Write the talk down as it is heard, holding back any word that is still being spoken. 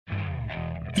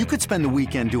You could spend the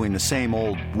weekend doing the same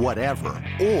old whatever,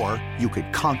 or you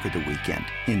could conquer the weekend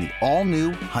in the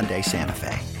all-new Hyundai Santa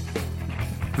Fe.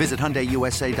 Visit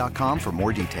HyundaiUSA.com for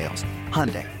more details.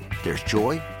 Hyundai, there's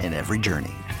joy in every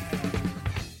journey.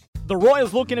 The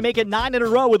Royals looking to make it 9 in a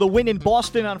row with a win in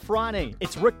Boston on Friday.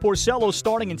 It's Rick Porcello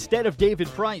starting instead of David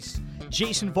Price.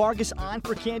 Jason Vargas on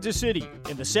for Kansas City.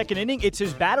 In the second inning, it's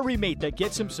his battery mate that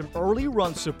gets him some early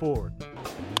run support.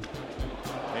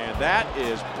 And that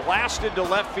is blasted to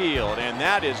left field, and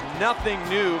that is nothing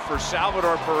new for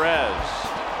Salvador Perez.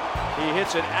 He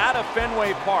hits it out of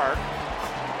Fenway Park,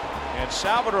 and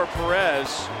Salvador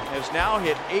Perez has now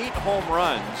hit 8 home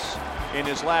runs in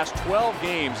his last 12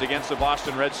 games against the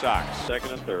Boston Red Sox.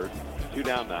 Second and third, 2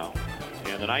 down now.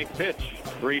 And the ninth pitch,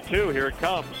 3-2, here it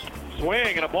comes.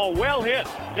 Swing and a ball well hit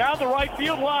down the right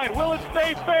field line. Will it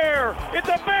stay fair? It's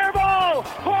a fair ball!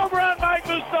 Home run, Mike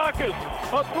Moustakas.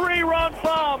 A 3-run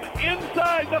bomb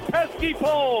inside the pesky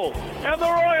pole. And the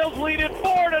Royals lead it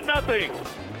 4-0. And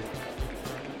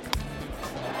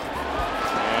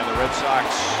the Red Sox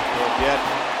will get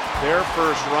their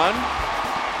first run.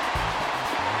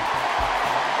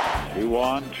 2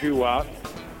 on, 2 out.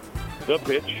 The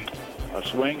pitch, a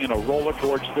swing and a roller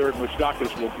towards third.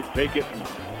 Moustakas will take it and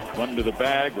run to the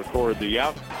bag, record the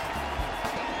out.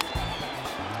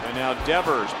 And now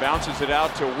Devers bounces it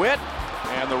out to Witt,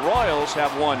 and the Royals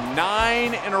have won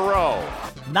 9 in a row.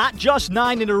 Not just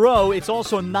 9 in a row, it's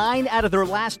also 9 out of their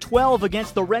last 12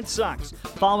 against the Red Sox,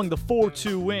 following the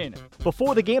 4-2 win.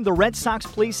 Before the game, the Red Sox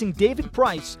placing David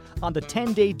Price on the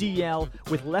 10-day DL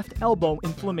with left elbow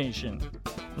inflammation.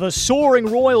 The soaring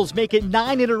Royals make it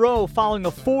 9 in a row following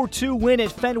a 4-2 win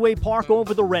at Fenway Park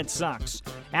over the Red Sox.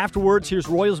 Afterwards, here's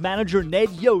Royals manager Ned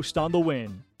Yost on the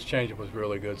win. His changeup was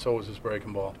really good, so was his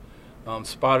breaking ball.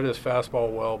 Spotted his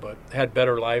fastball well, but had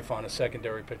better life on his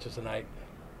secondary pitches tonight,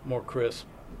 more crisp.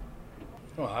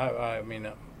 Well, I mean,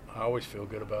 I always feel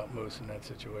good about Moose in that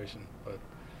situation, but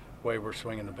the way we're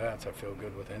swinging the bats, I feel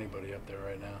good with anybody up there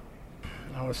right now.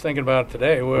 I was thinking about it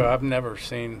today. Well, I've never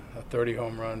seen a 30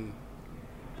 home run,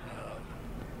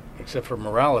 except for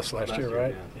Morales last year,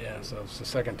 right? Yeah, so it's the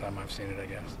second time I've seen it, I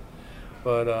guess.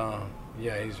 But,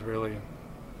 yeah, he's really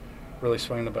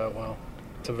swinging the bat well.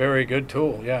 It's a very good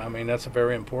tool, yeah. I mean, that's a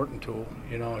very important tool.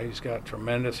 You know, he's got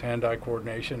tremendous hand-eye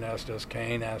coordination, as does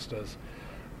Kane, as does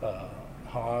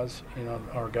Haas, you know,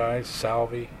 our guys,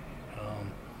 Salvi.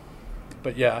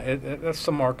 But, yeah, that's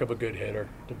the mark of a good hitter,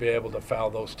 to be able to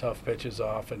foul those tough pitches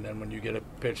off, and then when you get a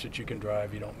pitch that you can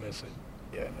drive, you don't miss it.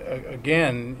 Yeah,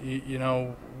 again, you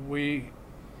know, we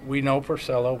know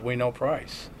Porcello, we know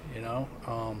Price, you know.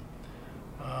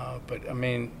 But, I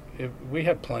mean, we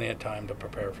had plenty of time to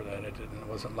prepare for that. It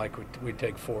wasn't like we'd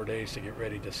take 4 days to get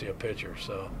ready to see a pitcher.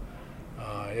 So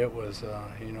it was,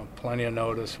 you know, plenty of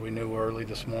notice. We knew early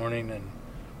this morning, and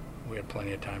we had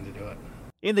plenty of time to do it.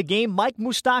 In the game, Mike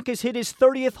Moustakas hit his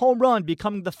 30th home run,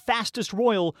 becoming the fastest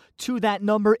Royal to that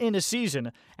number in a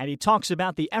season. And he talks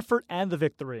about the effort and the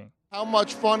victory. How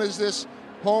much fun is this,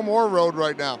 home or road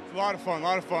right now? It's a lot of fun,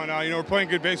 you know, we're playing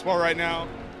good baseball right now.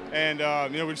 And,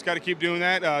 you know, we just got to keep doing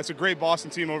that. It's a great Boston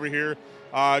team over here.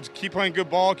 Just keep playing good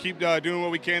ball, keep doing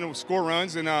what we can to score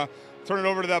runs, and turn it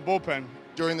over to that bullpen.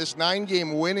 During this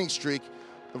 9-game winning streak,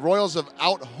 the Royals have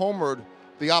out-homered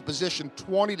the opposition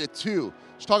 20-2.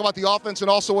 Let's talk about the offense and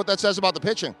also what that says about the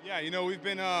pitching. Yeah, you know, we've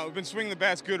been swinging the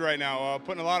bats good right now,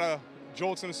 putting a lot of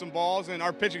jolts into some balls, and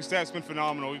our pitching staff's been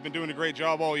phenomenal. We've been doing a great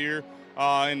job all year,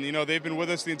 and, you know, they've been with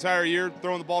us the entire year,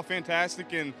 throwing the ball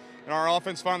fantastic, and our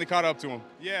offense finally caught up to them.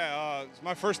 Yeah, it's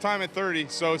my first time at 30,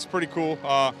 so it's pretty cool.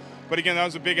 But again, that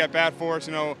was a big at-bat for us.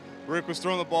 You know, Rick was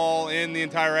throwing the ball in the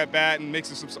entire at-bat and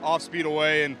mixing some off-speed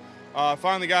away, and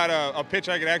finally got a pitch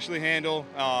I could actually handle.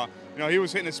 You know, he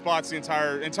was hitting his spots the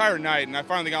entire night, and I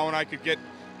finally got one I could get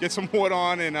some wood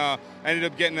on, and ended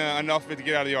up getting enough of it to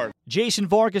get out of the yard. Jason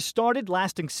Vargas started,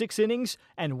 lasting 6 innings,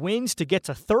 and wins to get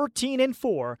to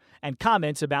 13-4, and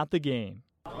comments about the game.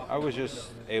 I was just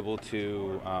able to,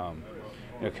 you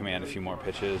know, command a few more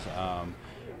pitches.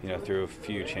 You know, threw a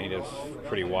few changeups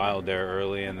pretty wild there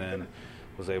early, and then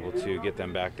was able to get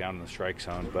them back down in the strike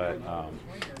zone. But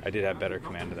I did have better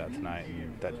command of that tonight,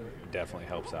 and that definitely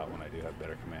helps out when I do have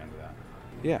better command of that.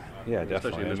 Yeah,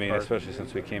 definitely. I mean, especially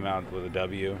since we came out with a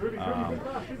W,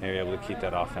 we were able to keep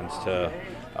that offense to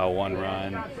 1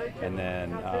 run, and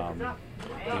then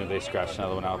you know, they scratched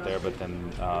another one out there, but then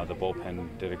the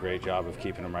bullpen did a great job of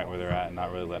keeping them right where they're at and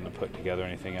not really letting them put together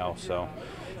anything else. So,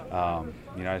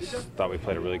 you know, I just thought we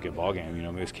played a really good ball game. You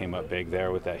know, Moose came up big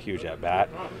there with that huge at bat,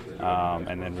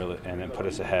 and then put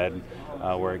us ahead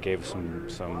where it gave us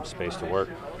some space to work.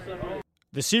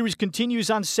 The series continues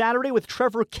on Saturday with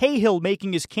Trevor Cahill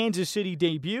making his Kansas City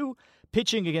debut,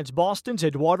 pitching against Boston's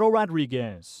Eduardo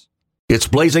Rodriguez. It's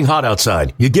blazing hot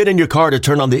outside. You get in your car to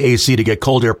turn on the AC to get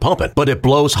cold air pumping, but it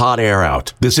blows hot air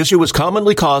out. This issue is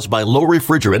commonly caused by low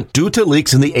refrigerant due to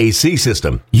leaks in the AC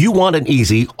system. You want an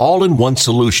easy, all-in-one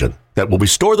solution that will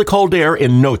restore the cold air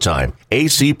in no time.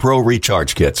 AC Pro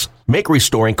Recharge Kits make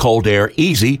restoring cold air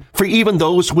easy for even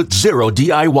those with zero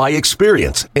DIY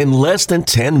experience in less than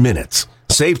 10 minutes.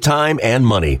 Save time and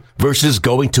money versus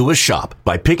going to a shop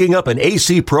by picking up an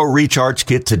AC Pro Recharge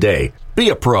Kit today. Be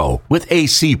a pro with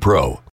AC Pro.